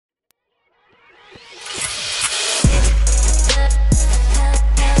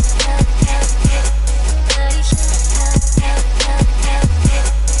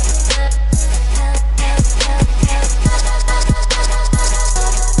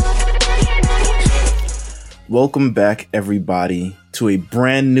Welcome back, everybody, to a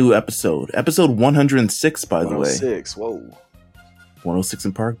brand new episode. Episode 106, by the way. 106, whoa. 106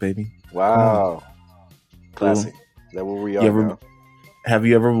 in Park, baby. Wow. Classic. Cool. Is that where we are now? Have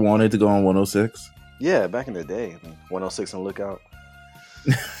you ever wanted to go on 106? Yeah, back in the day. 106 and Lookout.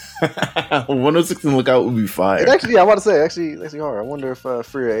 106 and Lookout would be fire. Actually, I want to say, actually hard. I wonder if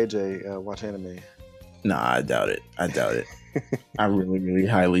Free or AJ watch anime. Nah, I doubt it. I really, really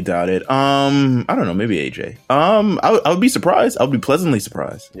highly doubt it. I don't know, maybe AJ. I would be surprised. I would be pleasantly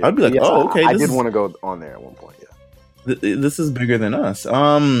surprised. Yeah. I'd be like, yes, oh, okay. I did want to go on there at one point, yeah. This is bigger than us.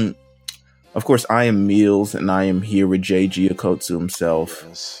 Of course, I am Meelz, and I am here with Jay Giacotsu himself.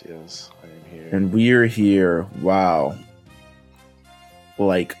 Yes, I am here. And we are here, wow,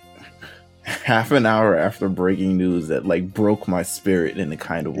 like half an hour after breaking news that like broke my spirit in a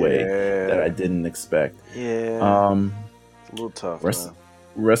kind of way that I didn't expect. Yeah. It's a little tough.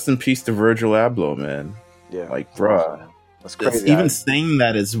 Rest in peace to Virgil Abloh, man. Yeah. Like, bruh. That's crazy. Even saying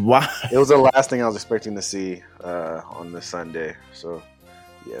that is wild. It was the last thing I was expecting to see on this Sunday. So,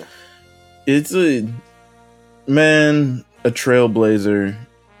 yeah. It's a trailblazer,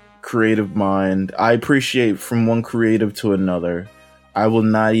 creative mind. I appreciate from one creative to another. I will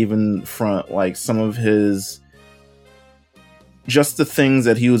not even front like some of his, just the things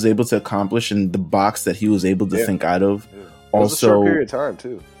that he was able to accomplish and the box that he was able to think out of. Yeah. Also, it was a short period of time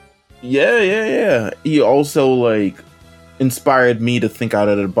too. Yeah. He also like inspired me to think out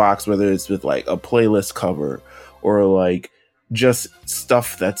of the box, whether it's with like a playlist cover or like just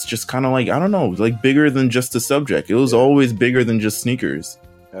stuff that's just kind of like, I don't know, like bigger than just the subject. It was always bigger than just sneakers.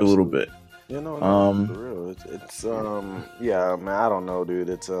 Absolutely. A little bit. Yeah, no, for real. It's yeah, man, I don't know, dude.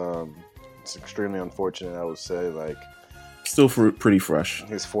 It's extremely unfortunate, I would say. Like, still pretty fresh.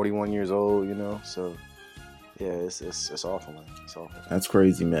 He's 41 years old, you know. So, yeah, it's awful, man. It's awful. That's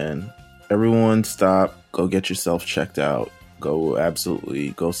crazy, man. Everyone, stop. Go get yourself checked out. Go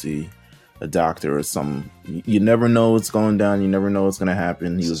see a doctor or something. You never know what's going down. You never know what's gonna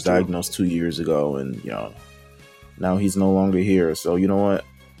happen. He was diagnosed 2 years ago, and now he's no longer here. So you know what?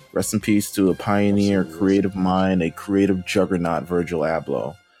 Rest in peace to a pioneer, creative mind, a creative juggernaut, Virgil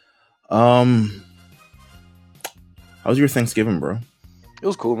Abloh. How was your Thanksgiving, bro? It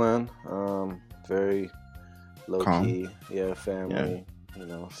was cool, man. Very low key. Yeah, family.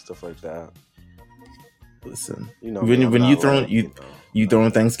 Yeah. Stuff like that. Listen, when you throwing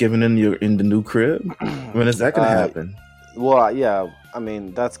Thanksgiving in the new crib, when is that gonna happen? Well, yeah, I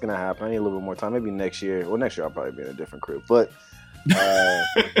mean that's gonna happen. I need a little bit more time. Maybe next year. Well, next year I'll probably be in a different crib, but.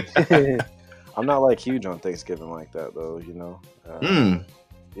 I'm not like huge on Thanksgiving like that though,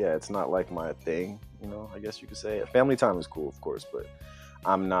 Yeah, it's not like my thing, I guess you could say. Family time is cool, of course, but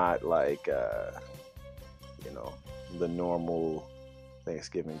I'm not like the normal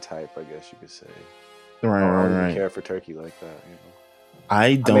Thanksgiving type, I guess you could say. Right. I don't even care for turkey like that,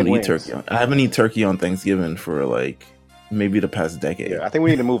 I don't eat turkey. I haven't eaten turkey on Thanksgiving for like maybe the past decade. Yeah, I think we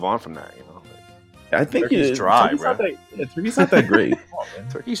need to move on from that, I think turkey's dry, bro. Turkey's not that great.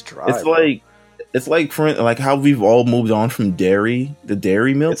 Turkey's dry. It's like for like how we've all moved on from dairy, the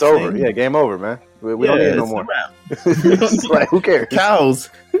dairy milk. It's over. Yeah, game over, man. We don't need it no more. Like, who cares? Cows,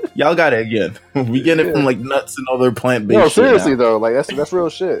 y'all got it again. We get it from like nuts and other plant-based. No, seriously though, like that's real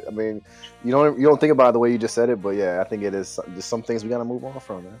shit. I mean, you don't think about it the way you just said it, but yeah, I think it is. Just some things we gotta move on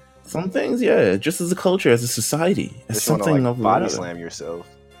from, man. Some things, yeah, just as a culture, as a society, as something of body slam yourself.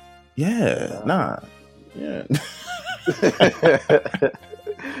 Yeah, yeah.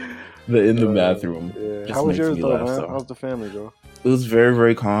 In the bathroom. Yeah. How was yours though, man? How's the family, bro? It was very,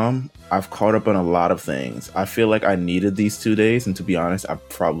 very calm. I've caught up on a lot of things. I feel like I needed these 2 days, and to be honest, I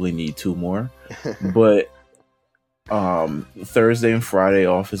probably need 2 more. But Thursday and Friday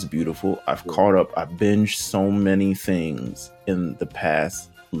off is beautiful. I've caught up. I binged so many things in the past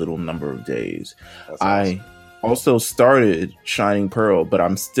little number of days. That's awesome. I also started Shining Pearl, but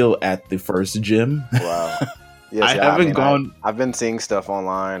I'm still at the first gym. Wow. Yes, I haven't gone. I've been seeing stuff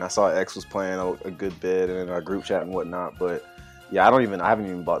online. I saw X was playing a good bit in our group chat and whatnot, but yeah, I haven't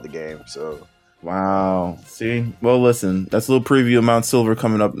even bought the game. So wow. See, well, listen, that's a little preview of Mount Silver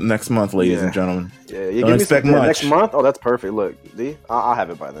coming up next month, ladies and gentlemen. Yeah, you don't expect much next month. Oh, that's perfect. Look, I'll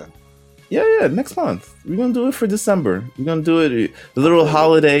have it by then. Yeah, next month. We're gonna do it for December. We're gonna do it the little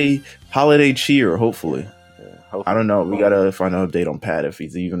holiday cheer, hopefully. I don't know. We gotta find out a date on Pat if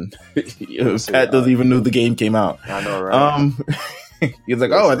he's even. Pat doesn't even know the game came out. I know, right? He's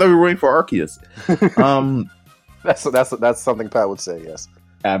like, "Oh, I thought we were waiting for Arceus." That's something Pat would say. Yes,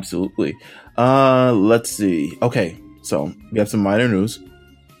 absolutely. Let's see. Okay, so we have some minor news,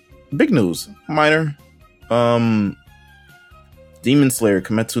 big news, minor. Demon Slayer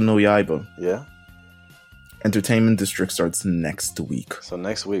Kimetsu no Yaiba. Yeah. Entertainment District starts next week. So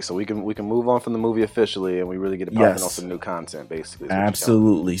next week, so we can move on from the movie officially, and we really get to popping off some new content, basically.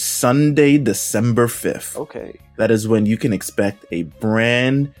 Absolutely. Sunday, December 5th. Okay. That is when you can expect a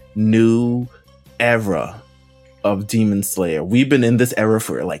brand new era of Demon Slayer. We've been in this era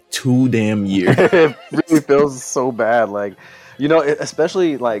for like 2 damn years. It really feels so bad. Like, you know,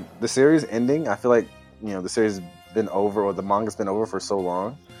 especially like the series ending. I feel like, you know, the series has been over, or the manga's been over for so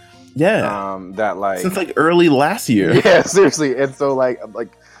long. Yeah. That like since like early last year. Yeah, seriously. And so like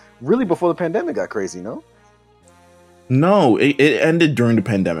really before the pandemic got crazy, no? No, it ended during the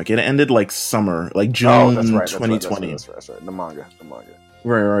pandemic. It ended like summer, like June 2020. That's right. The manga.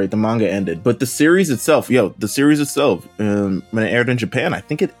 Right. The manga ended, but the series itself, when it aired in Japan, I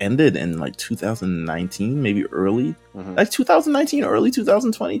think it ended in like 2019, maybe early, like 2019, early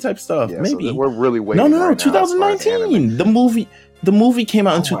 2020 type stuff. Yeah, maybe so we're really waiting. No, 2019. The movie came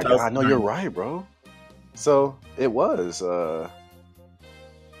out in 2000. I know you're right, bro. So it was.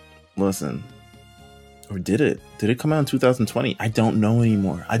 Listen. Or did it? Did it come out in 2020? I don't know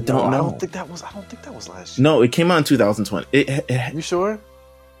anymore. I don't know. I don't think that was last year. No, it came out in 2020. You sure?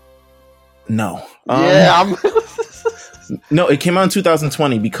 No. Yeah. No, it came out in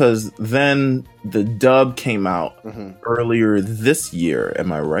 2020 because then the dub came out earlier this year.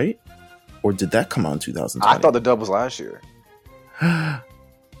 Am I right? Or did that come out in 2020? I thought the dub was last year.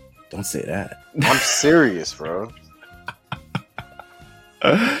 Don't say that. I'm serious, bro.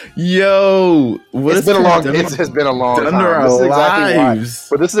 Yo, it's been a long time. It has been a long time.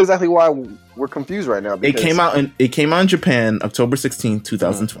 This is exactly why we're confused right now. It came out in Japan October 16th,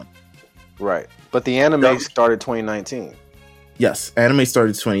 2020. Right, but the anime started 2019. Yes, anime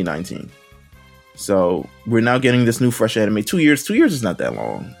started 2019. So we're now getting this new fresh anime. 2 years. 2 years is not that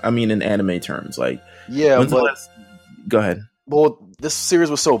long. I mean, in anime terms, like go ahead. Well, this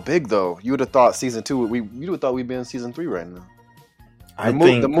series was so big, though. You would have thought season 2. You would have thought we'd be in season 3 right now.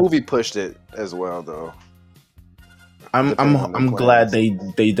 The movie pushed it as well, though. I'm glad they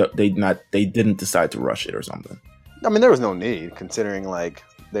didn't decide to rush it or something. I mean, there was no need, considering like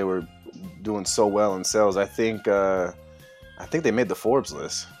they were doing so well in sales. I think they made the Forbes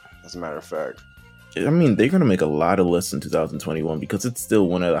list, as a matter of fact. I mean, they're gonna make a lot of lists in 2021 because it's still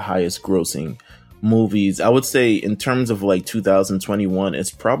one of the highest grossing movies. I would say in terms of like 2021, it's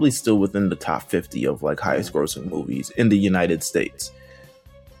probably still within the top 50 of like highest grossing movies in the United States.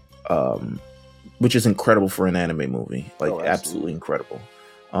 Which is incredible for an anime movie, like absolutely incredible.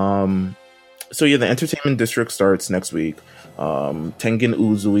 So yeah, the Entertainment District starts next week. Tengen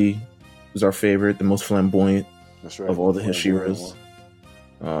Uzui is our favorite, the most flamboyant of all the Hashiras.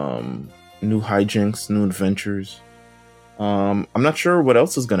 New hijinks, new adventures. I'm not sure what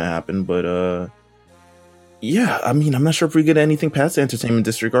else is gonna happen, but yeah, I mean, I'm not sure if we get anything past the Entertainment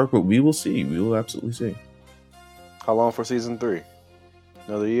District arc, but we will see. We will absolutely see. How long for season 3?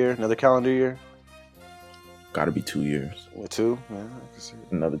 Another year? Another calendar year? Gotta be 2 years. 2? Yeah, I can see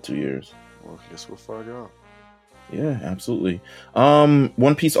it. Another 2 years. Well, I guess we'll find out. Yeah, absolutely.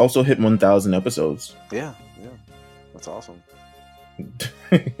 One Piece also hit 1,000 episodes. Yeah. That's awesome.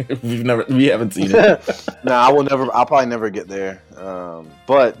 We haven't seen it. I'll probably never get there.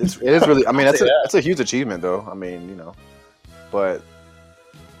 But it is really, I mean, that's a huge achievement though. I mean, you know, but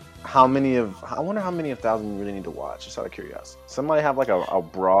I wonder how many of 1,000 you really need to watch, just out of curiosity. Somebody have like a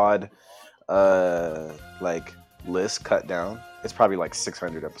broad, like list cut down. It's probably like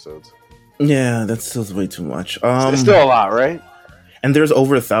 600 episodes. Yeah, that's still way too much. It's still a lot, right? And there's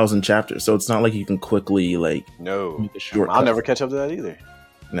over 1,000 chapters, so it's not like you can quickly like. No, I'll never catch up to that either.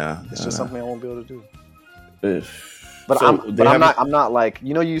 Nah, it's just something I won't be able to do. But I'm not like,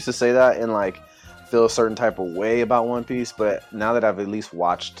 you know, you used to say that and like feel a certain type of way about One Piece, but now that I've at least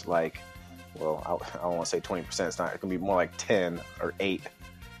watched like, well, I don't want to say 20%. It's not. It can be more like 10 or 8.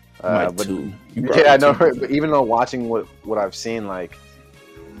 But 2. Yeah, I know. But even though watching what I've seen, like,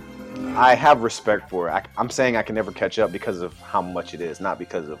 I have respect for it. I'm saying I can never catch up because of how much it is, not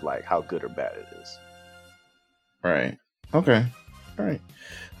because of like how good or bad it is. Right. Okay. All right.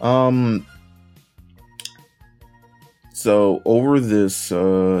 So over this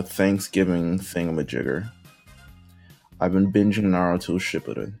Thanksgiving thingamajigger, I've been binging Naruto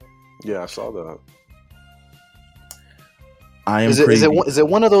Shippuden. Yeah, I saw that. Is it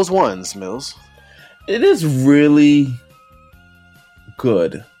one of those ones, Meelz? It is really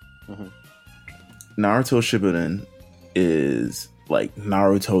good. Mm-hmm. Naruto Shippuden is like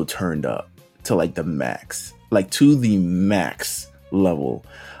Naruto turned up to like the max, like to the max level.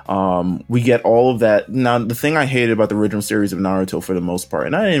 We get all of that. Now, the thing I hated about the original series of Naruto for the most part,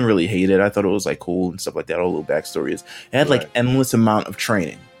 and I didn't really hate it, I thought it was like cool and stuff like that, all little backstories. It had like endless amount of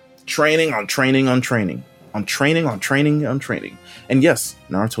training on training. I'm training. And yes,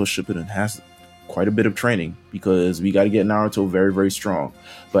 Naruto Shippuden has quite a bit of training because we got to get Naruto very, very strong.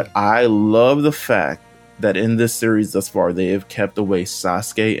 But I love the fact that in this series thus far, they have kept away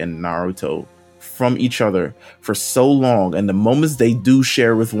Sasuke and Naruto from each other for so long. And the moments they do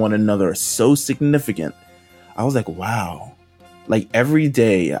share with one another are so significant. I was like, wow. Like every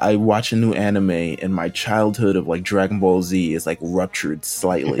day I watch a new anime and my childhood of like Dragon Ball Z is like ruptured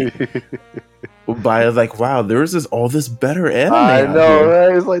slightly. But I was like, wow, there's all this better anime. I know,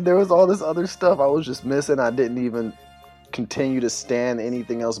 right? It's like there was all this other stuff I was just missing. I didn't even continue to stand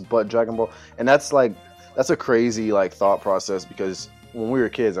anything else but Dragon Ball. And that's a crazy like thought process because when we were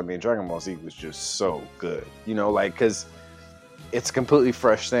kids, I mean, Dragon Ball Z was just so good, you know, like because it's a completely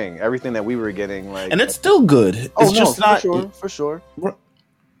fresh thing. Everything that we were getting, like, and it's still good. It's just not for sure.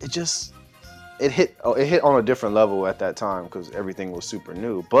 It hit on a different level at that time because everything was super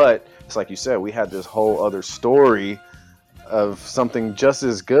new. But it's like you said, we had this whole other story of something just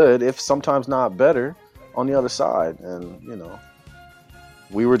as good, if sometimes not better, on the other side. And you know,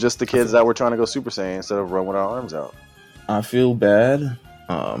 we were just the kids that were trying to go Super Saiyan instead of run with our arms out. I feel bad.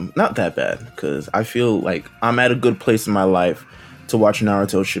 Not that bad because I feel like I'm at a good place in my life to watch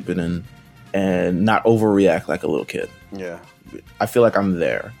Naruto Shippuden and not overreact like a little kid. Yeah, I feel like I'm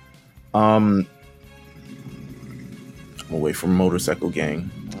there. I'm away from Motorcycle Gang.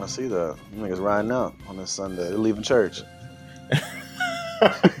 I see that. You niggas riding out on this Sunday. They're leaving church.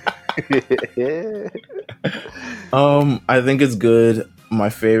 I think it's good. My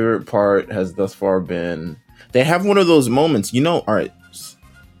favorite part has thus far been they have one of those moments, you know, all right,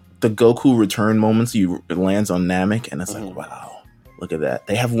 the Goku return moments, it lands on Namek and it's like, wow, look at that.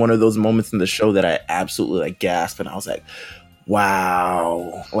 They have one of those moments in the show that I absolutely like gasped and I was like,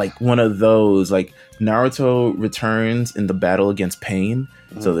 wow, like one of those, like Naruto returns in the battle against Pain.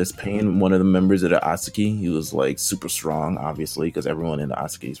 So there's Pain, one of the members of the Atsuki. He was like super strong, obviously, because everyone in the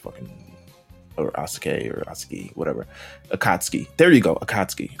Atsuki is fucking, or Asuke or Atsuki, whatever. Akatsuki. There you go,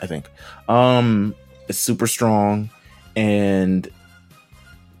 Akatsuki, I think. Is super strong, and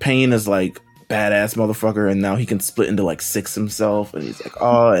Pain is like badass motherfucker, and now he can split into like 6 himself, and he's like,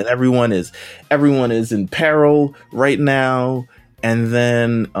 oh, and everyone is in peril right now, and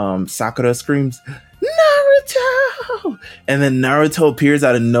then Sakura screams, Naruto! And then Naruto appears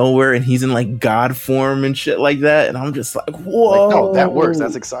out of nowhere, and he's in like god form and shit like that, and I'm just like, whoa! Like, no, that works.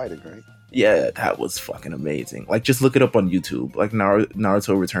 That's exciting, right? Yeah, that was fucking amazing. Like, just look it up on YouTube. Like,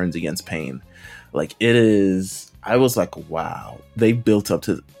 Naruto returns against Pain. Like, it is. I was like, wow, they built up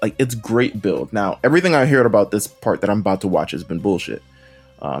to, like, it's great build. Now, everything I heard about this part that I'm about to watch has been bullshit.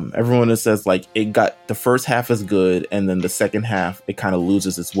 Everyone that says, like, it got, the first half is good, and then the second half, it kind of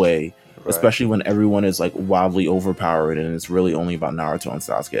loses its way. Right. Especially when everyone is, like, wildly overpowered, and it's really only about Naruto and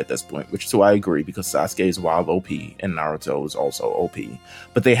Sasuke at this point, which, so I agree, because Sasuke is wild OP, and Naruto is also OP.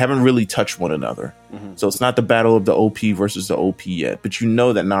 But they haven't really touched one another. Mm-hmm. So it's not the battle of the OP versus the OP yet, but you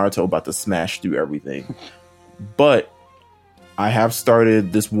know that Naruto about to smash through everything. But I have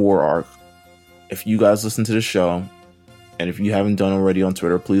started this war arc. If you guys listen to the show, and if you haven't done already on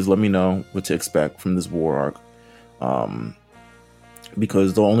Twitter, please let me know what to expect from this war arc.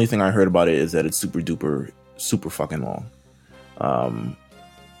 Because the only thing I heard about it is that it's super fucking long.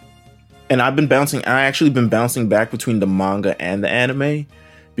 And I actually been bouncing back between the manga and the anime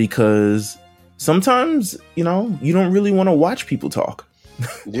because sometimes, you know, you don't really want to watch people talk.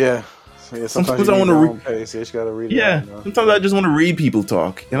 Yeah. Yeah, sometimes I want to read. You just gotta read. Yeah, sometimes I just want to read people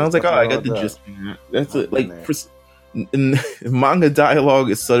talk, and I was like, "Oh, I got the gist." That's it. Like, manga dialogue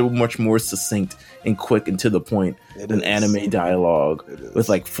is so much more succinct and quick and to the point than anime dialogue with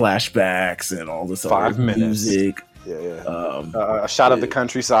like flashbacks and all this 5 minutes music. Yeah. A shot of the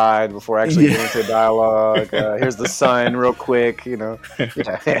countryside before actually getting into dialogue. Here's the sun, real quick. You know,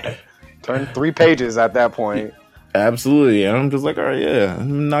 turn 3 pages at that point. Absolutely, and I'm just like, all right, yeah, I'm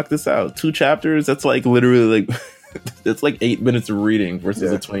gonna knock this out. 2 chapters. That's like literally like it's like 8 minutes of reading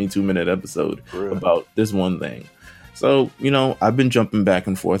versus a 22-minute episode about this one thing. So, you know, I've been jumping back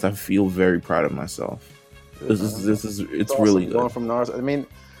and forth. I feel very proud of myself. It's awesome. Really good. Going from Naruto. I mean,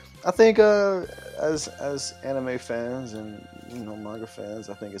 I think as anime fans and, you know, manga fans,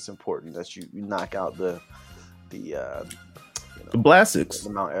 I think it's important that you knock out the Blasics, the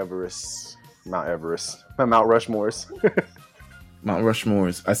Mount Rushmores. Mount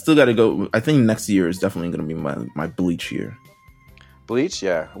Rushmores. I still got to go. I think next year is definitely going to be my Bleach year. Bleach,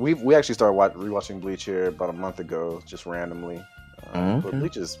 yeah. We actually started rewatching Bleach here about a month ago, just randomly. Okay. But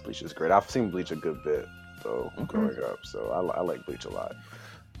Bleach is great. I've seen Bleach a good bit though growing up, so I like Bleach a lot.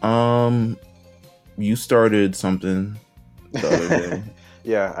 You started something the other day.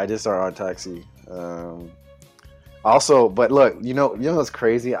 Yeah, I did start Odd Taxi. Um, Also, but look, you know what's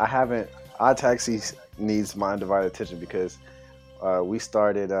crazy? Odd Taxi needs my undivided attention because we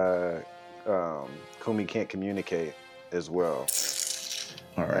started Kumi Can't Communicate as well.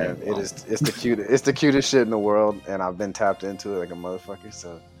 All right, And it's the cutest shit in the world, and I've been tapped into it like a motherfucker.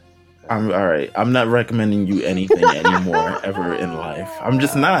 So I'm all right. I'm not recommending you anything anymore ever in life. I'm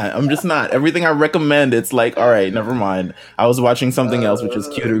just not. Everything I recommend, it's like, all right, never mind. I was watching something else which is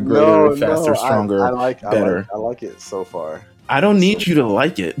cuter, greater, faster, stronger, better. I like it so far. I don't need you to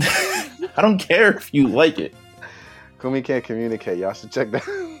like it. I don't care if you like it. Kumi Can't Communicate. Y'all should check that.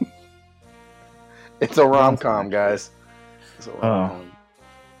 It's a rom-com, guys. It's a rom-com.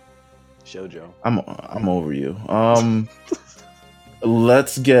 Shoujo. I'm over you.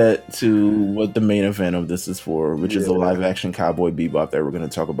 Let's get to what the main event of this is for, which is the live action Cowboy Bebop that we're going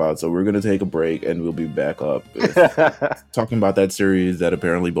to talk about. So we're going to take a break and we'll be back up talking about that series that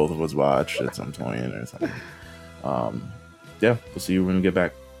apparently both of us watched at some point or something. Yeah, we'll see you when we get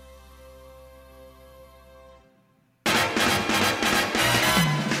back. I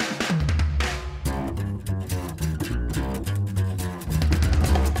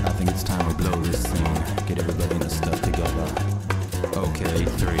think it's time to blow this scene. Get everybody in the stuff together. Okay,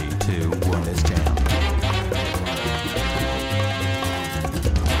 3, 2, 1, let's jam.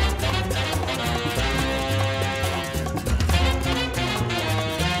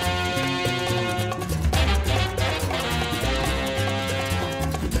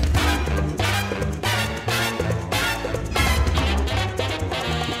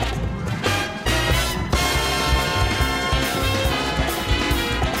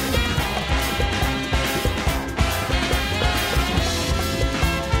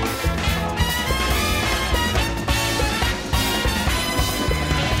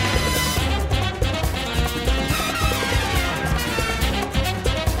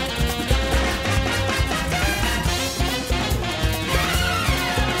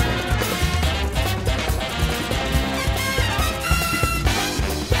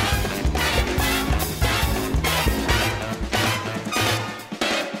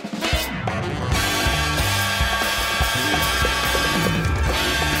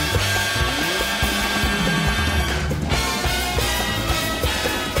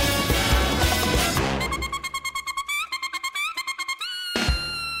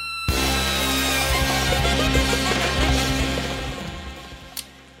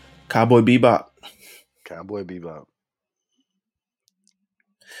 Cowboy Bebop. Cowboy Bebop.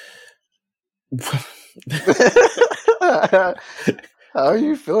 How are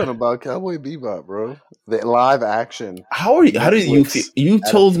you feeling about Cowboy Bebop, bro? The live action. How did you feel? You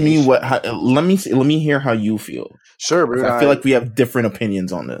told me what. Let me hear how you feel. Sure, bro. I feel like we have different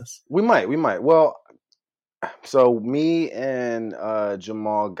opinions on this. We might. Well, so me and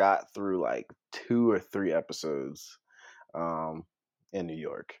Jamal got through like 2 or 3 episodes in New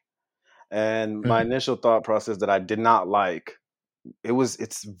York. And my initial thought process that I did not like,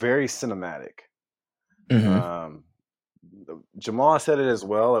 it's very cinematic. Mm-hmm. Jamal said it as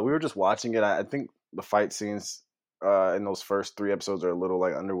well. Like, we were just watching it. I think the fight scenes in those first 3 episodes are a little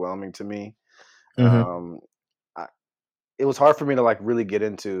like underwhelming to me. Mm-hmm. It was hard for me to like really get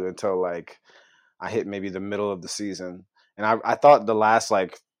into until like I hit maybe the middle of the season. And I thought the last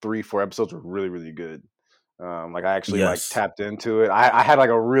like 3-4 episodes were really, really good. Like I actually like tapped into it. I had like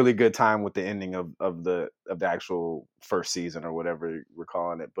a really good time with the ending of the actual first season or whatever we're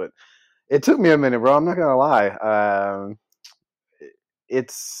calling it. But it took me a minute, bro. I'm not gonna lie.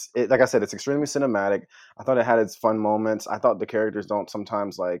 It's like I said, it's extremely cinematic. I thought it had its fun moments. I thought the characters don't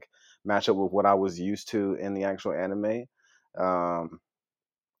sometimes like match up with what I was used to in the actual anime. I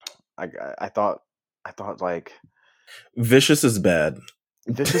thought like Vicious is bad.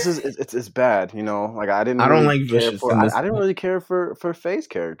 Vicious is bad, you know. Like I didn't like Vicious. I didn't really care for Faye's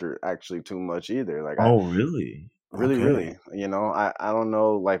character actually too much either. Like really? Really, you know. I don't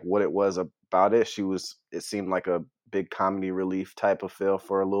know like what it was about it. It seemed like a big comedy relief type of feel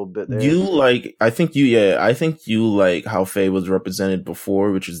for a little bit there. I think you like how Faye was represented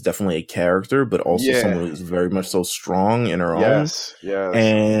before, which is definitely a character, but also someone who's very much so strong in her own. Yes.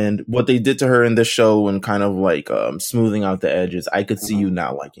 And what they did to her in this show and kind of like smoothing out the edges, I could see you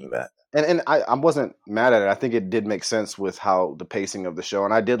not liking that. And I wasn't mad at it. I think it did make sense with how the pacing of the show,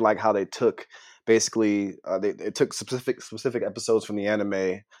 and I did like how they took basically they took specific episodes from the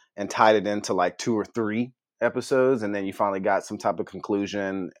anime and tied it into like 2 or 3 episodes, and then you finally got some type of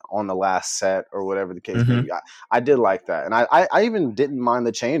conclusion on the last set or whatever the case may be. I did like that, and I even didn't mind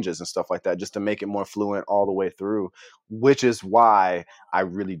the changes and stuff like that, just to make it more fluent all the way through, which is why I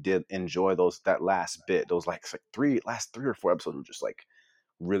really did enjoy that last bit. Those last 3 or 4 episodes were just like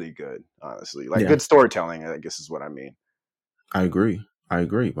really good. Honestly, like Yeah. good storytelling, I guess is what I mean. I agree.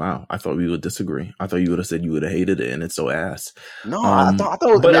 Wow, I thought we would disagree. I thought you would have said you would have hated it, and it's so ass. No, I thought.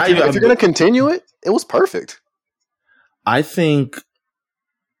 But If you're gonna continue it, it was perfect. I think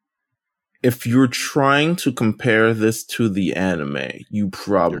if you're trying to compare this to the anime, you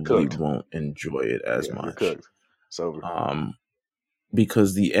probably won't enjoy it as much. You're cooked. It's over.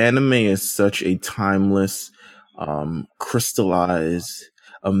 Because the anime is such a timeless, crystallized,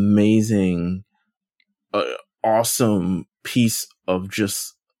 amazing, awesome piece of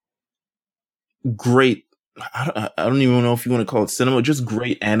just great. I don't even know if you want to call it cinema, just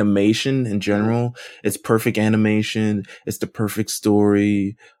great animation in general. It's perfect animation. It's the perfect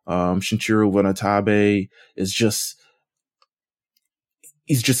story. Shinichiro Watanabe is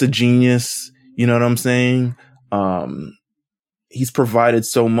he's just a genius. You know what I'm saying? He's provided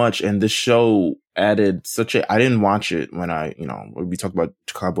so much, and this show added I didn't watch it when we talked about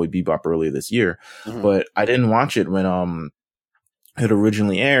Cowboy Bebop earlier this year, but I didn't watch it when it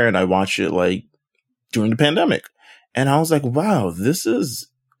originally aired. I watched it like during the pandemic, and I was like, wow, this is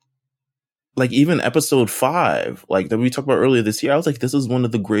like, even episode 5, like that we talked about earlier this year, I was like, this is one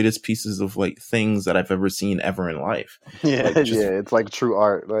of the greatest pieces of like things that I've ever seen ever in life. Yeah, it's like true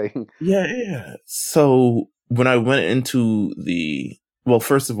art. Like, yeah. So when I went into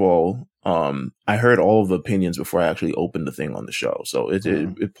first of all, I heard all of the opinions before I actually opened the thing on the show. So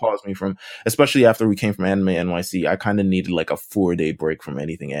it paused me from, especially after we came from Anime NYC, I kind of needed like a 4-day break from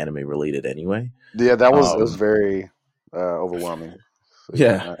anything anime related anyway. Yeah, that was, it was very overwhelming. So,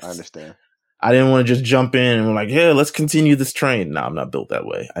 yeah. I understand. I didn't want to just jump in and we're like, yeah, let's continue this train. No, I'm not built that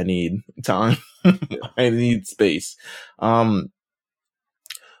way. I need time. I need space. But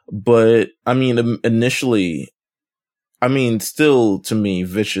I mean, initially, still to me,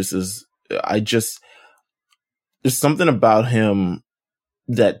 Vicious is, there's something about him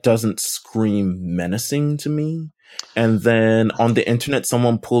that doesn't scream menacing to me. And then on the internet,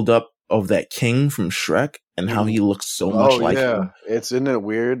 someone pulled up of that king from Shrek and how he looks so much like him. Isn't it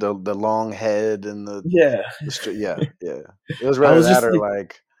weird? The long head and the yeah. It was rather that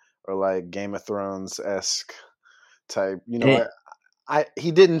or like Game of Thrones-esque type. You know,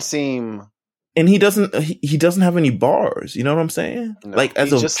 he didn't seem. And he doesn't have any bars. You know what I'm saying? No, like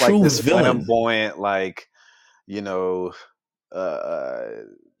as a just true like this villain, flamboyant, like, you know,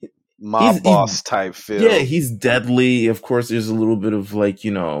 mob boss type feel. Yeah, he's deadly. Of course, there's a little bit of like,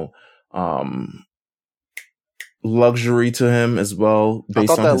 luxury to him as well,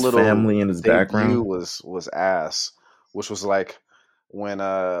 based on his family and his background. Was ass, which was like when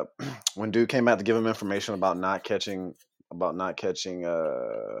dude came out to give him information about not catching.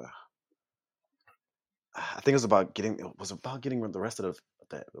 I think it was about getting the rest of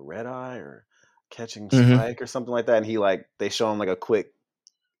the red eye or catching Spike or something like that. And they show him like a quick,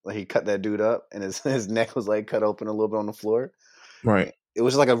 like he cut that dude up and his neck was like cut open a little bit on the floor. Right. It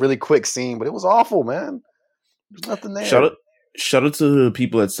was just like a really quick scene, but it was awful, man. There's nothing there. Shout out to the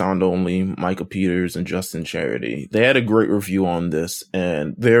people at Sound Only, Micah Peters and Justin Charity. They had a great review on this,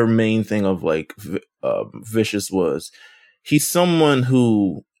 and their main thing of like Vicious was he's someone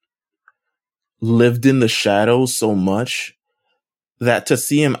who lived in the shadows so much that to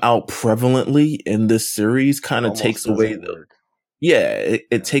see him out prevalently in this series kind of takes away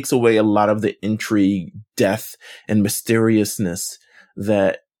it takes away a lot of the intrigue, death, and mysteriousness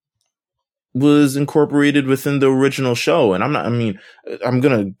that was incorporated within the original show. And I'm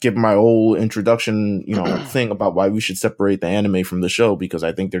gonna give my whole introduction, thing about why we should separate the anime from the show, because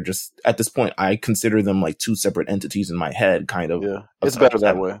I think they're just, at this point, I consider them like two separate entities in my head, kind of. Yeah, it's better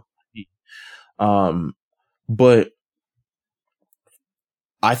that way. But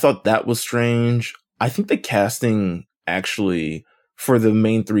I thought that was strange. I think the casting actually for the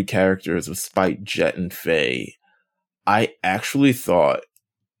main 3 characters of Spike, Jet, and Faye, I actually thought,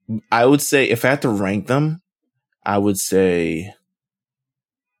 I would say, if I had to rank them, I would say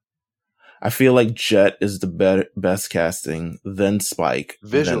I feel like Jet is the best casting, then Spike,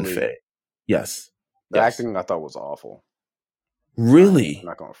 visually, then Faye. Yes. The acting I thought was awful. Really? I'm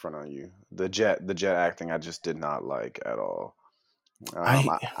not going to front on you. The Jet acting I just did not like at all.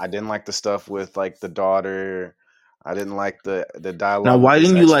 I didn't like the stuff with like the daughter. I didn't like the dialogue. Now, why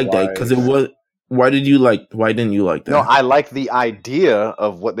didn't you like that? Because it was. Why didn't you like that? No, I like the idea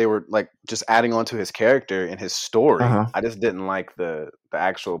of what they were like, just adding on to his character and his story. I just didn't like the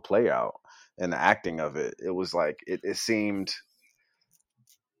actual play out and the acting of it. It was like it just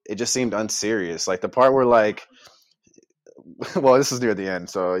seemed unserious. Like the part where like, well, this is near the end,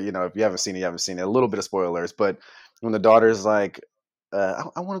 so if you haven't seen it, you haven't seen it. A little bit of spoilers, but when the daughter's like, I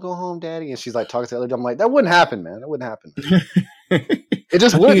want to go home, Daddy, and she's like talking to the other, I'm like, that wouldn't happen, man. That wouldn't happen. It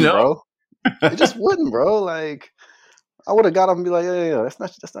just wouldn't, You know? bro. It just wouldn't, bro. Like, I would have got him and be like, yeah,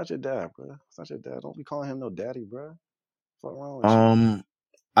 that's not your dad, bro. That's not your dad. Don't be calling him no daddy, bro. What's wrong with you?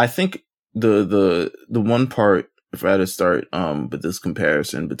 I think the one part, if I had to start with this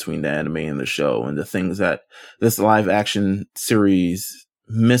comparison between the anime and the show, and the things that this live action series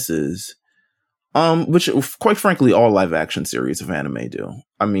misses, which quite frankly all live action series of anime do.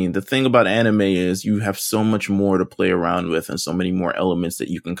 I mean, the thing about anime is you have so much more to play around with and so many more elements that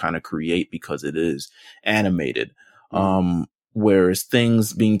you can kind of create because it is animated. Whereas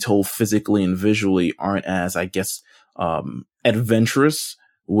things being told physically and visually aren't as, I guess, adventurous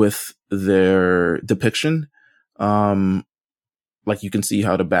with their depiction. Like you can see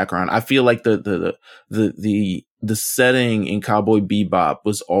how the background, I feel like the setting in Cowboy Bebop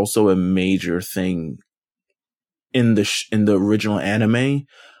was also a major thing in the original anime,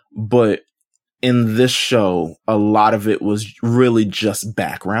 but in this show, a lot of it was really just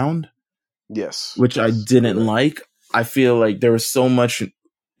background. Yes. Which I didn't like. I feel like there was so much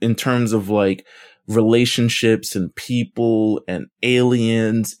in terms of like relationships and people and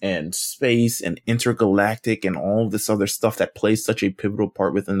aliens and space and intergalactic and all this other stuff that plays such a pivotal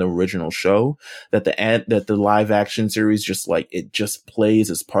part within the original show that the live action series just like it just plays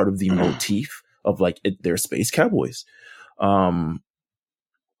as part of the motif of like they're space cowboys.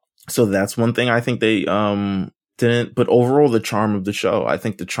 So that's one thing I think they didn't, but overall the charm of the show, I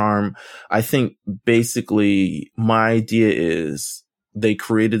think basically my idea is they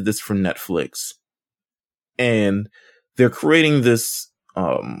created this for Netflix and they're creating this,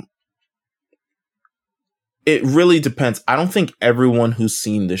 it really depends. I don't think everyone who's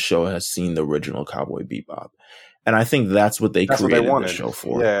seen this show has seen the original Cowboy Bebop. And I think that's what they created the show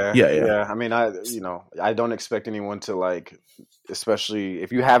for. Yeah. I mean, I don't expect anyone to like, especially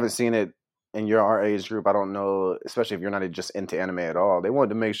if you haven't seen it in your age group. I don't know, especially if you're not just into anime at all. They wanted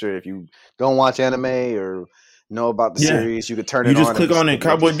to make sure if you don't watch anime or know about the series, you could turn it on. You just click on it,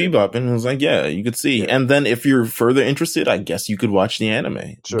 Cowboy Bebop, and it was like, yeah, you could see. Yeah. And then if you're further interested, I guess you could watch the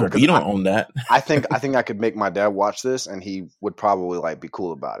anime. Sure, but we don't own that. I think I could make my dad watch this, and he would probably like be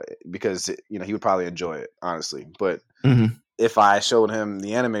cool about it because he would probably enjoy it, honestly. But if I showed him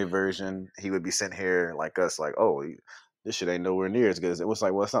the anime version, he would be sitting here like us, like, oh, this shit ain't nowhere near as good as it was.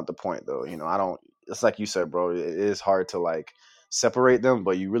 Like, well, it's not the point though. I don't. It's like you said, bro. It is hard to like separate them,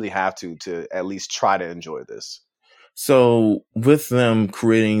 but you really have to at least try to enjoy this. So with them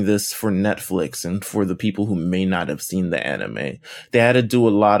creating this for Netflix and for the people who may not have seen the anime, they had to do a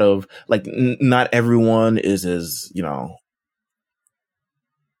lot of like, not everyone is as,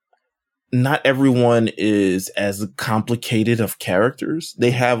 not everyone is as complicated of characters.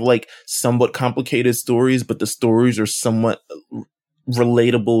 They have like somewhat complicated stories, but the stories are somewhat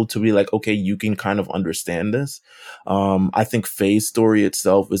relatable to be like, okay, you can kind of understand this. I think Faye's story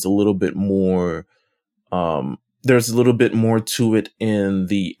itself is a little bit more, there's a little bit more to it in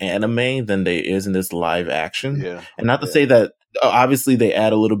the anime than there is in this live action. Yeah. And not to say that obviously they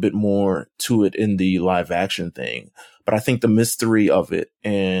add a little bit more to it in the live action thing, but I think the mystery of it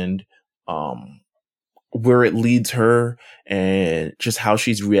and where it leads her and just how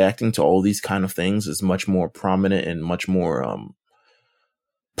she's reacting to all these kind of things is much more prominent and much more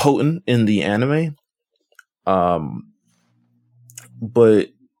potent in the anime. But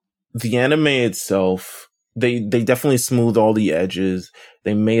the anime itself, they definitely smoothed all the edges.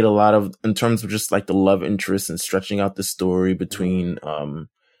 They made a lot of, in terms of just like the love interest and stretching out the story between,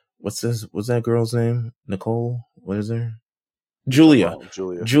 what's that girl's name? Nicole? What is her? Julia.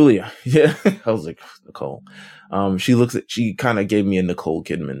 Yeah. I was like, Nicole. She kind of gave me a Nicole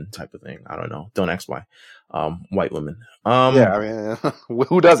Kidman type of thing. I don't know. Don't ask why. White women. Yeah, I mean,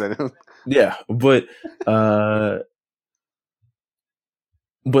 who doesn't? Yeah, but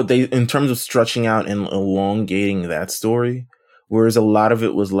they, in terms of stretching out and elongating that story, whereas a lot of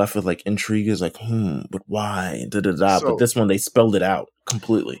it was left with like intrigue, is like, but why? But this one, they spelled it out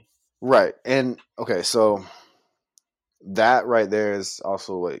completely. Right. And okay, so that right there is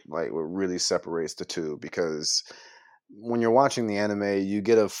also like what really separates the two, because when you're watching the anime, you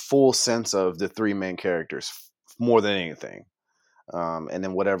get a full sense of the three main characters more than anything. And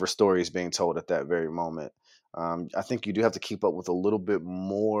then whatever story is being told at that very moment. I think you do have to keep up with a little bit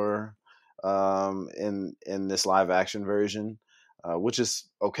more in this live action version, which is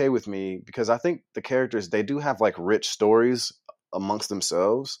okay with me, because I think the characters, they do have like rich stories amongst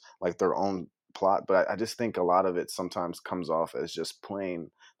themselves, like their own plot, but I just think a lot of it sometimes comes off as just plain.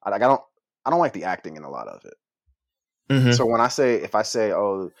 I don't like the acting in a lot of it. Mm-hmm. So if I say,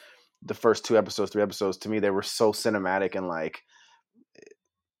 oh, the first 3 episodes, to me they were so cinematic and like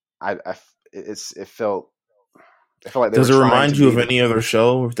it felt, I feel like they Does were it trying remind to you of beat any other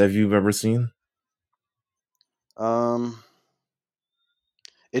show that you've ever seen? it.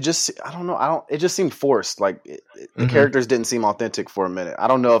 It just, I don't know. It just seemed forced. Like the Mm-hmm. characters didn't seem authentic for a minute. I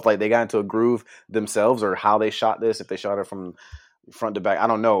don't know if like they got into a groove themselves or how they shot this. If they shot it from front to back, I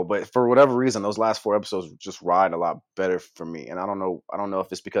don't know. But for whatever reason, those last 4 episodes just ride a lot better for me. And I don't know. I don't know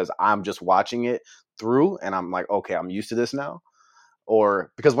if it's because I'm just watching it through and I'm like, okay, I'm used to this now,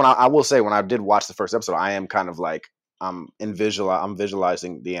 or because when I will say when I did watch the first episode, I am kind of like I'm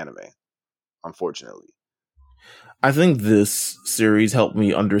visualizing the anime. Unfortunately. I think this series helped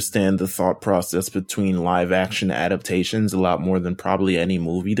me understand the thought process between live action adaptations a lot more than probably any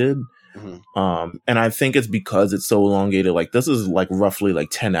movie did. Mm-hmm. And I think it's because it's so elongated. Like this is like roughly like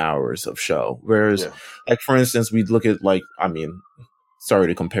 10 hours of show. Whereas like, for instance, we look at like, I mean, sorry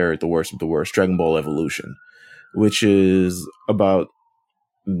to compare it the worst with the worst, Dragon Ball Evolution, which is about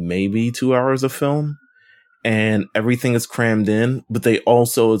maybe 2 hours of film and everything is crammed in, but they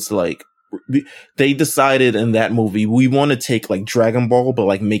also, it's like, they decided in that movie, we want to take like Dragon Ball, but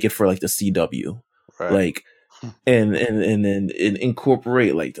like make it for like the CW. Right. Like, and then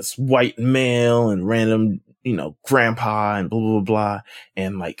incorporate like this white male and random, you know, grandpa and blah, blah, blah, blah.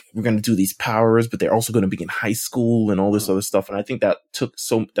 And like, we're going to do these powers, but they're also going to be in high school and all this other stuff. And I think that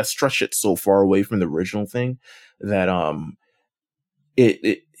that stretched it so far away from the original thing that,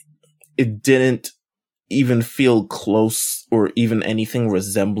 it didn't even feel close or even anything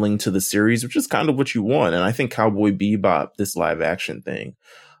resembling to the series, which is kind of what you want. And I think Cowboy Bebop, this live action thing,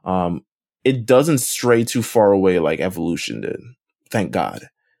 it doesn't stray too far away like Evolution did. Thank God.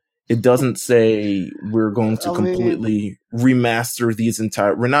 It doesn't say we're going to completely remaster these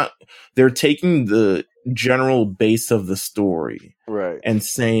they're taking the general base of the story and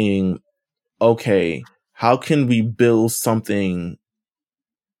saying, okay, how can we build something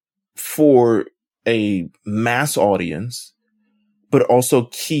for a mass audience, but also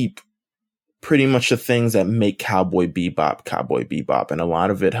keep pretty much the things that make Cowboy Bebop. And a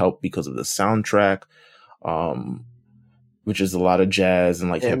lot of it helped because of the soundtrack, which is a lot of jazz and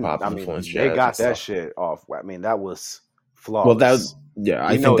like hip hop influence. They got that shit off. I mean, that was flawless. Well,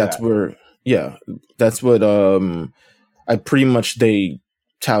 I think that's where, that's what, I pretty much, they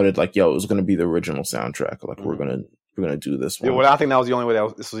touted like, yo, it was going to be the original soundtrack. Like we're going to do this one. Yeah, well, I think that was the only way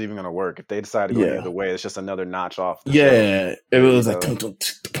this was even going to work. If they decided to go the other way, it's just another notch off. It was like,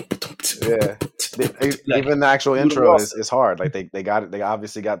 even the actual intro is hard. Like they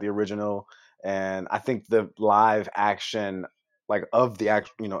obviously got the original, and I think the live action, like of the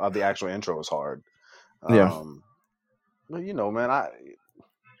actual intro is hard. But man,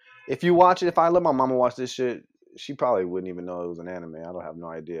 if I let my mama watch this shit, she probably wouldn't even know it was an anime. I don't have no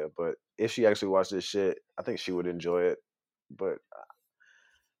idea, but if she actually watched this shit, I think she would enjoy it. But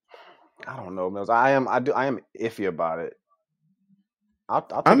I don't know, Meelz. I am iffy about it. I'll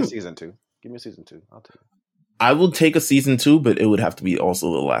take a season 2. Give me a season 2. I'll take it. I will take a season 2, but it would have to be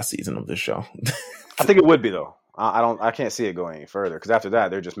also the last season of this show. I think it would be though. I can't see it going any further because after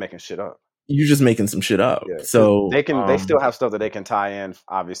that they're just making shit up. You're just making some shit up. Yeah. So they still have stuff that they can tie in,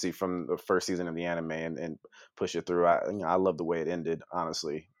 obviously, from the first season of the anime and push it through. I love the way it ended.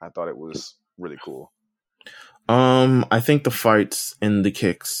 Honestly, I thought it was really cool. I think the fights and the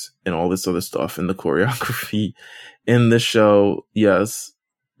kicks and all this other stuff and the choreography in the show, yes,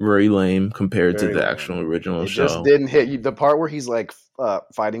 very lame compared to the actual original show. It just didn't hit you. The part where he's like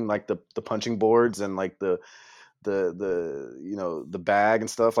fighting like the punching boards and like the bag and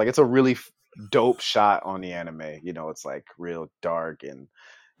stuff. Like it's a really dope shot on the anime. It's like real dark and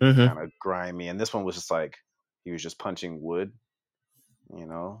kind of grimy. And this one was just like he was just punching wood.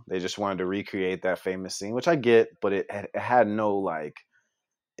 They just wanted to recreate that famous scene, which I get, but it had no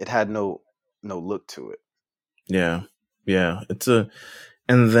look to it. Yeah.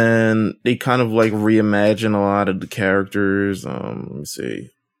 And then they kind of like reimagine a lot of the characters. Let me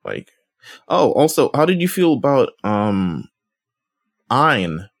see. Also, how did you feel about Ein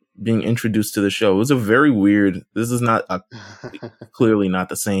being introduced to the show? It was a very weird. This is not clearly not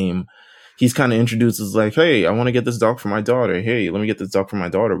the same. He's kind of introduced as like, hey, I want to get this dog for my daughter. Hey, let me get this dog for my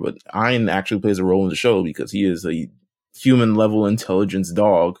daughter. But Ein actually plays a role in the show because he is a human level intelligence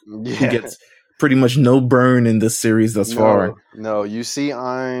dog who gets pretty much no burn in this series thus far. No, you see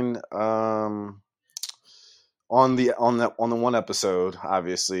Ein on on the one episode,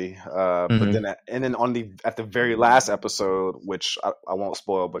 obviously, but Mhm. then at the very last episode, which I won't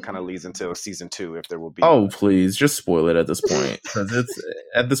spoil, but kind of leads into season 2 if there will be. Oh, please, just spoil it at this point, because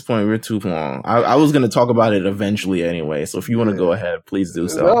at this point we're too long. I was going to talk about it eventually anyway, so if you want to go ahead, please do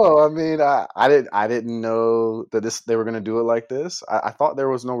so. No, I mean I didn't know that they were going to do it like this. I thought there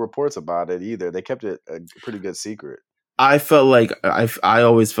was no reports about it either. They kept it a pretty good secret. I felt like I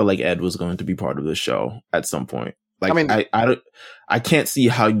always felt like Ed was going to be part of the show at some point. Like, I mean, I can't see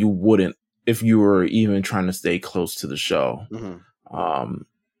how you wouldn't if you were even trying to stay close to the show. Mm-hmm.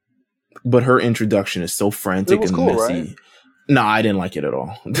 But her introduction is so frantic and cool, messy. Right? No, I didn't like it at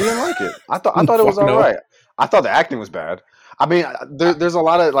all. You didn't like it? I thought it was all right. I thought the acting was bad. I mean, there's a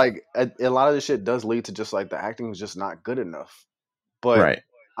lot of like a lot of this shit does lead to just like the acting was just not good enough. But right.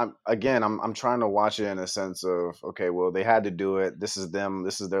 I'm trying to watch it in a sense of, okay, well, they had to do it. This is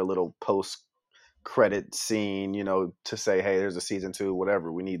their little post credit scene, you know, to say, hey, there's a season 2,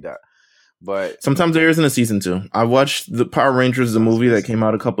 whatever. We need that. But sometimes there isn't a season 2. I watched the Power Rangers, the movie that came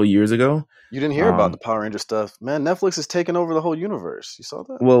out a couple of years ago. You didn't hear about the Power Ranger stuff, man. Netflix is taking over the whole universe. You saw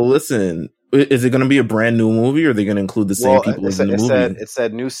that? Well, listen, is it going to be a brand new movie, or are they going to include the same people in the movie? It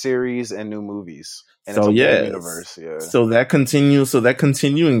said new series and new movies. And so it's yeah, universe. Yeah. So that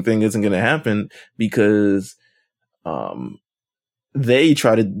continuing thing isn't going to happen because they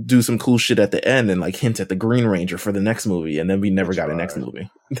try to do some cool shit at the end and like hint at the Green Ranger for the next movie, and then we never got a next movie.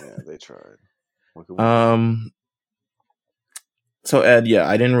 Yeah, they tried. So Ed, yeah,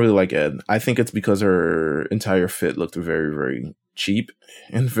 I didn't really like Ed. I think it's because her entire fit looked very, very cheap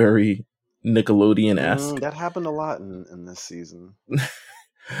and very Nickelodeon-esque. That happened a lot in this season.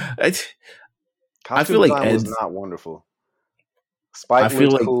 I feel like Ed was not wonderful. Spike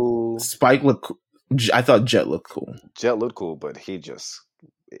looked cool. Spike looked. I thought Jet looked cool. Jet looked cool, but the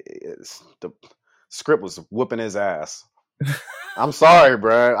script was whooping his ass. I'm sorry,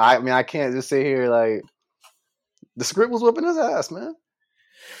 bro. I mean, I can't just sit here like the script was whooping his ass, man.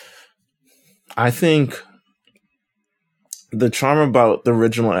 I think the charm about the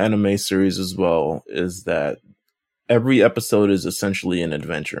original anime series as well is that every episode is essentially an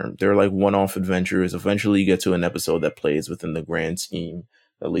adventure. They're like one-off adventures. Eventually you get to an episode that plays within the grand scheme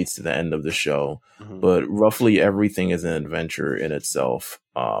that leads to the end of the show. Mm-hmm. But roughly everything is an adventure in itself.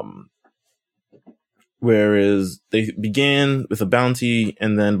 Whereas they began with a bounty,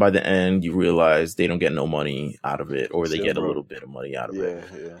 and then by the end you realize they don't get no money out of it, or they get a little bit of money out of it.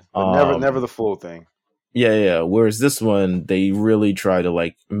 Yeah. But never the full thing. Yeah. Whereas this one, they really try to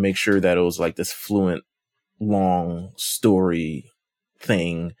like make sure that it was like this fluent, long story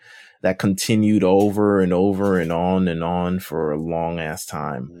thing that continued over and over and on for a long ass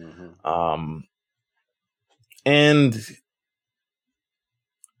time. Mm-hmm. And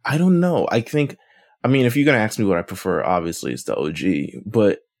I don't know. I mean, if you're going to ask me what I prefer, obviously it's the OG,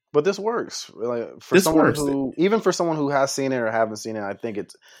 but this works. Like for someone who has seen it or haven't seen it, I think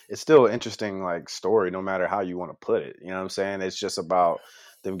it's still an interesting like story, no matter how you want to put it. You know what I'm saying? It's just about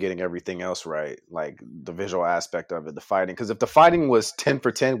them getting everything else right, like the visual aspect of it, the fighting. Because if the fighting was 10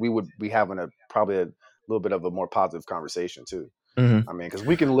 for 10, we would be having probably a little bit of a more positive conversation too. Mm-hmm. I mean, because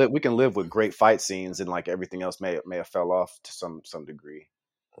we can live with great fight scenes, and like everything else may have fell off to some degree.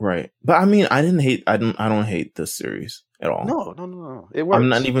 Right. But I mean, I don't hate this series at all. No. It works. I'm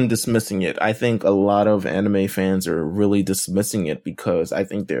not even dismissing it. I think a lot of anime fans are really dismissing it because I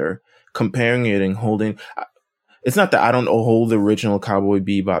think they're comparing it and holding. It's not that I don't hold the original Cowboy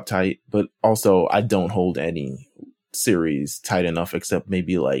Bebop tight, but also I don't hold any series tight enough except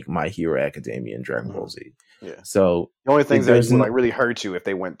maybe like My Hero Academia and Dragon Ball Z. Yeah. So the only things that would like really hurt you if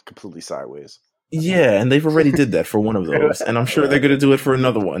they went completely sideways. Yeah, and they've already did that for one of those, and I'm sure they're going to do it for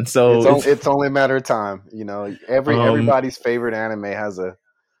another one. So it's only a matter of time, you know. Everybody's favorite anime has something.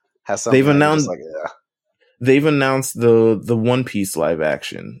 They've announced the One Piece live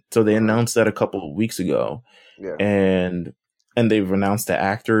action, so they announced that a couple of weeks ago. Yeah, and they've announced the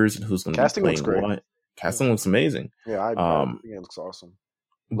actors and who's going to be playing what. Casting looks amazing. Yeah, I think it looks awesome.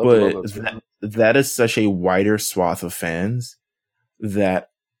 But that is such a wider swath of fans that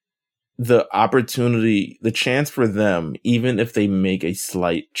the opportunity, the chance for them, even if they make a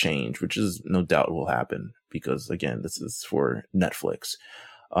slight change, which is no doubt will happen, because again, this is for Netflix.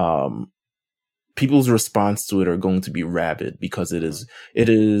 People's response to it are going to be rabid because it is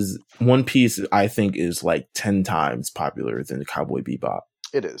One Piece, I think, is like 10 times popular than Cowboy Bebop.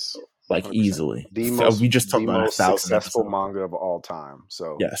 It is. Like 100%. Easily. We just talked about the most successful manga of all time.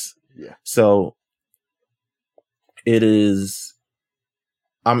 So yes. Yeah. So it is.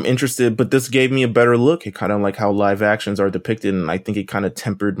 I'm interested, but this gave me a better look at kind of like how live actions are depicted, and I think it kind of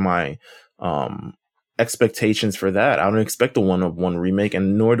tempered my expectations for that. I don't expect a 1-of-1 remake,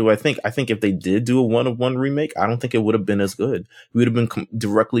 and nor do I think if they did do a 1-of-1 remake, I don't think it would have been as good. We would have been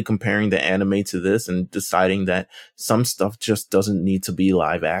directly comparing the anime to this and deciding that some stuff just doesn't need to be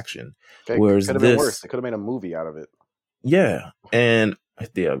live action. Whereas could have been worse. They could have made a movie out of it. Yeah, and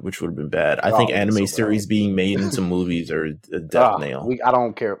which would have been bad. I think anime series being made into movies are a death nail. I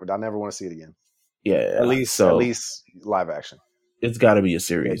don't care, but I never want to see it again. Yeah, at least live action. It's got to be a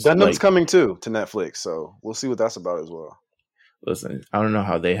series. Gundam's coming too to Netflix, so we'll see what that's about as well. Listen, I don't know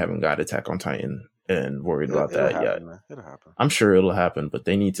how they haven't got Attack on Titan and worried about that yet. Man. It'll happen. I'm sure it'll happen, but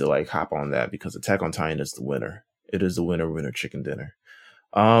they need to like hop on that because Attack on Titan is the winner. It is the winner chicken dinner.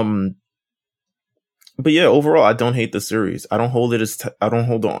 But yeah, overall, I don't hate the series. I don't hold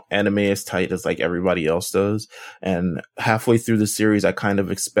the anime as tight as like everybody else does. And halfway through the series, I kind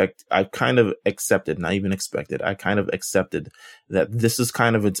of accepted that this is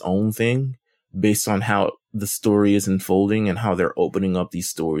kind of its own thing based on how the story is unfolding and how they're opening up these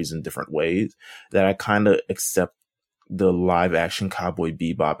stories in different ways, that I kind of accept the live action Cowboy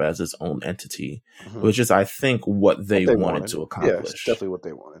Bebop as its own entity, which is, I think, what they wanted to accomplish. Yeah, it's definitely what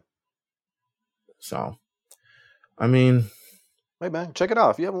they wanted. So, I mean, hey man, check it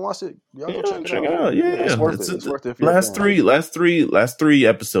out. If you haven't watched it, y'all go check it out. Yeah, it's worth it. It's worth it. Last three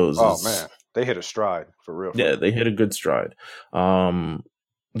episodes. Oh man, they hit a stride for real. Yeah, they hit a good stride. The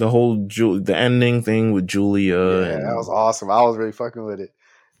whole the ending thing with Julia. Yeah, that was awesome. I was really fucking with it.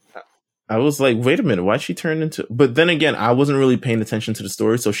 I was like, wait a minute, why she turned into? But then again, I wasn't really paying attention to the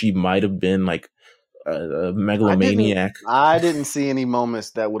story, so she might have been like a megalomaniac. I didn't see any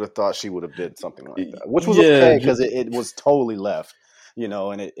moments that would have thought she would have did something like that, which was okay because it was totally left,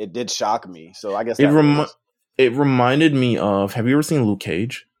 and it did shock me. So I guess it reminded me of. Have you ever seen Luke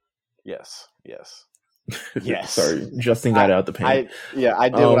Cage? Yes. Sorry, Justin got out the paint. I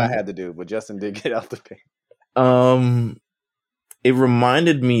did what I had to do, but Justin did get out the paint. It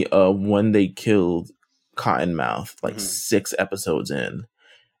reminded me of when they killed Cottonmouth, like 6 episodes in.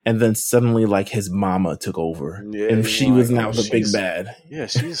 And then suddenly, like, his mama took over, and she was now the big bad. Yeah,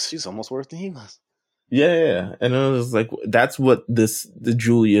 she's almost worse than he was. Yeah, and it was like, that's what the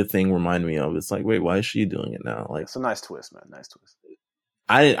Julia thing reminded me of. It's like, wait, why is she doing it now? Like, it's a nice twist, man. Nice twist.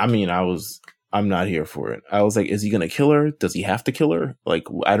 I'm not here for it. I was like, is he gonna kill her? Does he have to kill her? Like,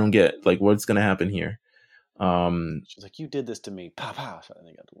 I don't get like what's gonna happen here. She's like, you did this to me. Pow pow. I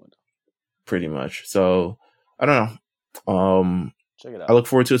think out the window. Pretty much. So I don't know. Check it out. I look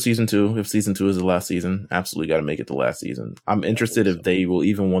forward to season 2. If season 2 is the last season, absolutely got to make it the last season. I'm interested if they will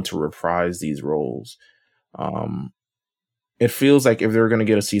even want to reprise these roles. It feels like if they're going to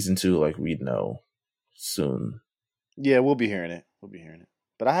get a season 2, like, we'd know soon. Yeah, we'll be hearing it.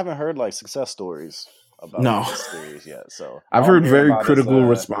 But I haven't heard like success stories about this series yet. So I've heard very critical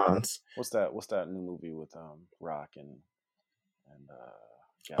response. What's that new movie with Rock and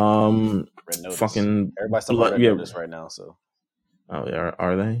Red Notice? Fucking everybody's talking about Red Notice right now. So. Oh, yeah,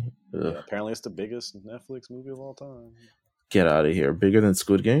 are they? Yeah, apparently it's the biggest Netflix movie of all time. Get out of here. Bigger than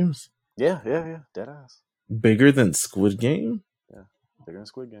Squid Games? Yeah. Dead ass. Bigger than Squid Game? Yeah, bigger than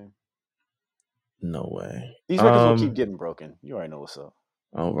Squid Game. No way. These records will keep getting broken. You already know what's up.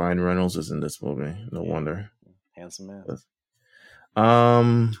 Oh, Ryan Reynolds is in this movie. No wonder. Handsome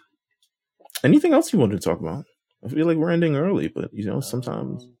man. Anything else you wanted to talk about? I feel like we're ending early, but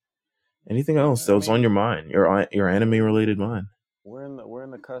sometimes anything else that was on your mind, your anime related mind. We're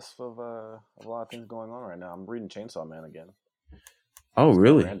in the cusp of a lot of things going on right now. I'm reading Chainsaw Man again. Oh,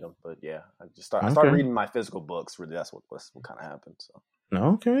 really? Random, but yeah, I started reading my physical books. Really, that's what kind of happened. So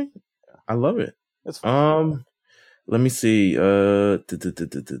okay, yeah. I love it. It's fun. Let me see.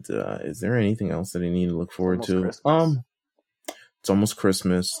 Is there anything else that I need to look forward to? Christmas. It's almost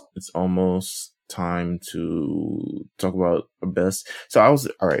Christmas. It's almost time to talk about our best. So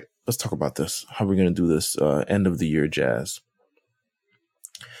all right. Let's talk about this. How we're gonna do this end of the year jazz.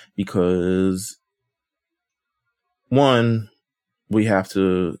 Because 1, we have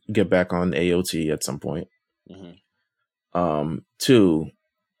to get back on AOT at some point. 2,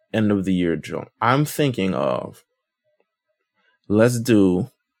 end of the year joke. I'm thinking of, let's do,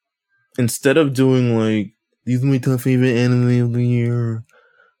 instead of doing like, these are my top favorite anime of the year,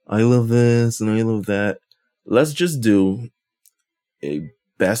 I love this and I love that, let's just do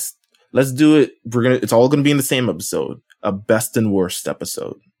let's do it. It's all gonna be in the same episode. A best and worst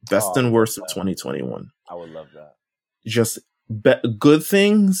episode. Best and worst of 2021. I would love that. Just good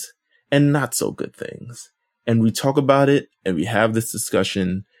things and not so good things. And we talk about it and we have this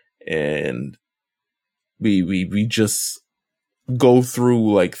discussion and we just go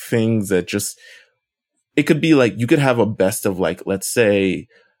through like things that just, it could be like, you could have a best of like, let's say,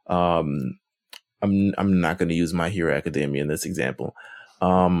 I'm not going to use My Hero Academia in this example.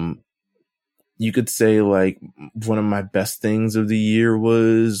 You could say like one of my best things of the year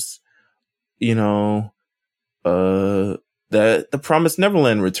was, that the Promised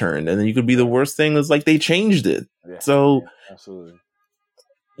Neverland returned, and then you could be the worst thing is like they changed it. Yeah, so absolutely.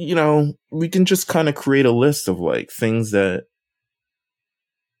 We can just kind of create a list of like things that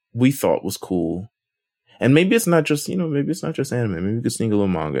we thought was cool. And maybe it's not just, maybe it's not just anime. Maybe we could sneak a little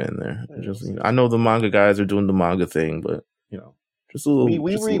manga in there. Yeah, just, I know the manga guys are doing the manga thing, but just a little.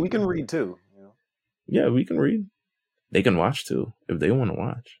 We can read too. Yeah, we can read. They can watch too if they want to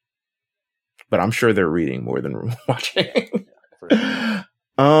watch. But I'm sure they're reading more than watching.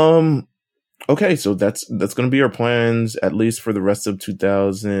 Okay, so that's going to be our plans at least for the rest of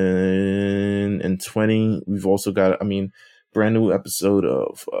 2020. We've also got, brand new episode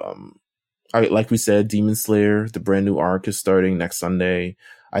of like we said, Demon Slayer, the brand new arc is starting next Sunday.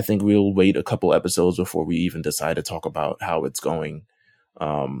 I think we'll wait a couple episodes before we even decide to talk about how it's going.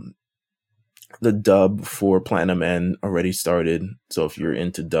 The dub for Platinum N already started. So if you're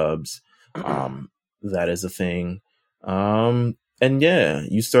into dubs, that is a thing. And yeah,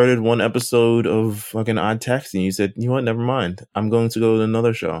 you started one episode of fucking Odd Taxi and you said, you know what, never mind. I'm going to go to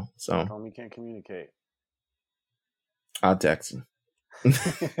another show. So we can't communicate. Odd Taxi.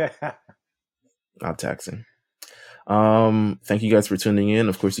 Odd Taxi. Thank you guys for tuning in.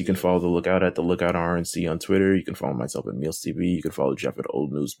 Of course, you can follow The Lookout at The Lookout RNC on Twitter. You can follow myself at Meelz TV. You can follow Jeff at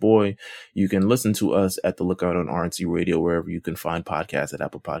Old News Boy. You can listen to us at The Lookout on RNC Radio, wherever you can find podcasts at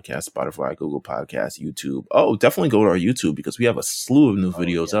Apple Podcasts, Spotify, Google Podcasts, YouTube. Oh, definitely go to our YouTube because we have a slew of new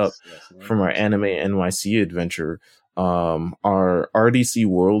videos up from our Anime NYC adventure. Our RDC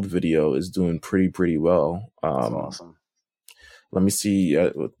World video is doing pretty well. That's awesome. Let me see.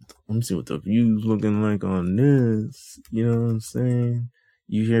 Let me see what the view's looking like on this. You know what I'm saying?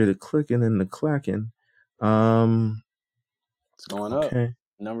 You hear the clicking and the clacking. It's going up.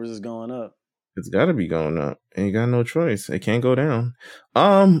 Numbers is going up. It's got to be going up. Ain't got no choice. It can't go down.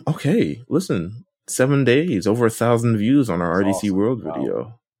 Okay. Listen, 7 days, over 1,000 views on our RDC awesome. World video.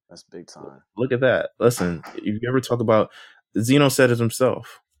 Wow. That's big time. Look at that. Listen, if you ever talk about, Zeno said it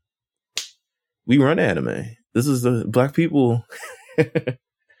himself. We run anime. This is the black people.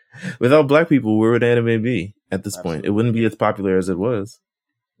 Without black people, where would anime be at this point? It wouldn't be as popular as it was.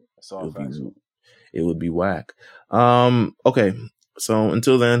 It would be whack. Okay. So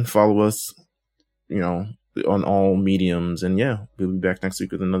until then, follow us, on all mediums. And yeah, we'll be back next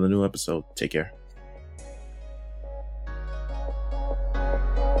week with another new episode. Take care.